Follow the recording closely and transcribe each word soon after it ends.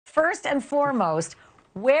first and foremost,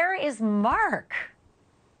 where is Mark?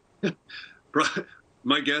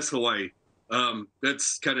 My guess, Hawaii.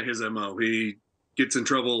 That's kind of his MO. He gets in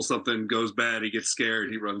trouble, something goes bad, he gets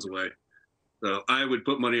scared, he runs away. So I would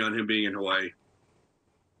put money on him being in Hawaii.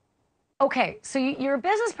 Okay, so you're a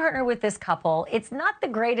business partner with this couple. It's not the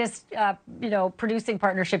greatest, producing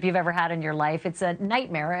partnership you've ever had in your life. It's a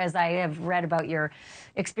nightmare, as I have read about your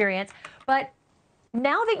experience. But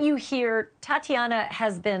now that you hear Tatyana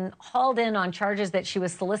has been hauled in on charges that she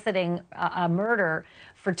was soliciting a murder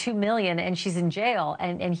for $2 million and she's in jail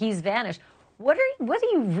and he's vanished,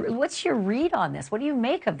 what's your read on this? What do you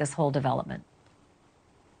make of this whole development?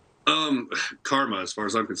 Karma, as far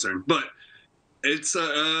as I'm concerned, but it's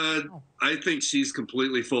I think she's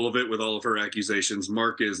completely full of it with all of her accusations.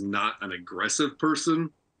 Mark is not an aggressive person,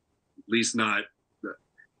 at least not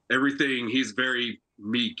everything. He's very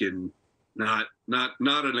meek and not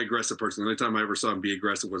an aggressive person. The only time I ever saw him be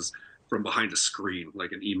aggressive was from behind a screen,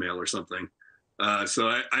 like an email or something. So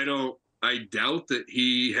I doubt that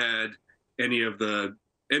he had any of the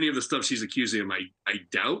stuff she's accusing him. I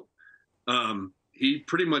doubt. He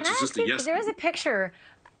pretty much is just a yes. There is a picture.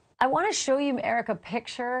 I want to show you, Erik, a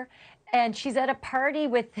picture. And she's at a party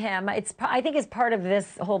with him. I think it's part of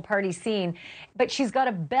this whole party scene. But she's got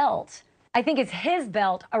a belt. I think it's his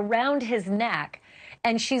belt around his neck.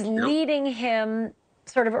 And she's leading him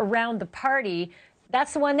sort of around the party.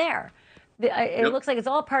 That's the one there. It looks like it's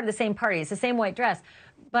all part of the same party. It's the same white dress.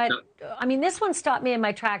 But, I mean, this one stopped me in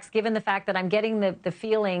my tracks, given the fact that I'm getting the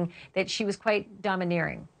feeling that she was quite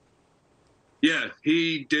domineering. Yeah,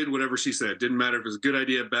 he did whatever she said. Didn't matter if it was a good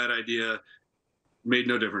idea, bad idea, made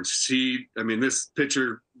no difference. This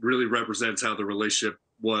picture really represents how the relationship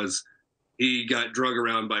was. He got drug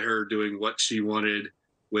around by her doing what she wanted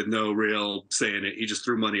with no real say in it. He just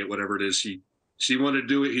threw money at whatever it is she wanted to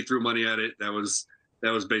do it. He threw money at it. That was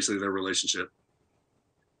basically their relationship.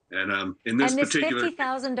 And in this particular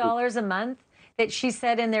 $50,000 a month that she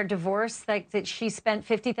said in their divorce, like that she spent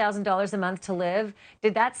 $50,000 a month to live.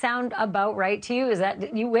 Did that sound about right to you? Is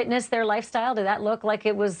that, you witnessed their lifestyle? Did that look like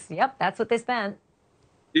it was, yep, that's what they spent?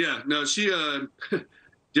 Yeah, no, she,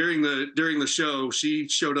 during the show, she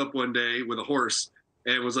showed up one day with a horse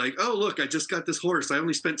and was like, oh, look, I just got this horse. I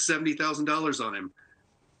only spent $70,000 on him.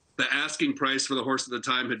 The asking price for the horse at the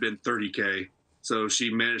time had been $30K. So she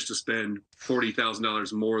managed to spend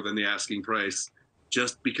 $40,000 more than the asking price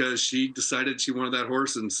just because she decided she wanted that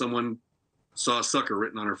horse and someone saw a sucker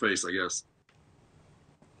written on her face, I guess.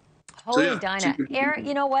 Holy Dinah. Erik,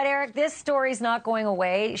 you know what, Erik? This story's not going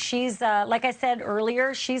away. She's, like I said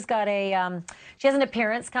earlier, she's got she has an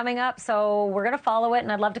appearance coming up, so we're going to follow it,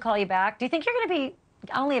 and I'd love to call you back. Do you think you're going to be,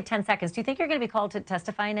 I only have 10 seconds, do you think you're going to be called to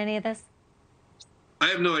testify in any of this? I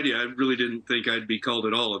have no idea. I really didn't think I'd be called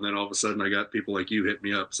at all, and then all of a sudden I got people like you hit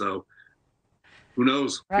me up, so who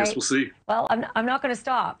knows? Right. Guess we'll see. Well, I'm not going to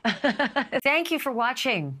stop. Thank you for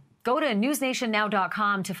watching. Go to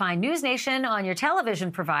newsnationnow.com to find NewsNation on your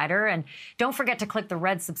television provider. And don't forget to click the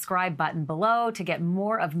red subscribe button below to get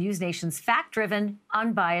more of NewsNation's fact-driven,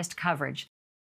 unbiased coverage.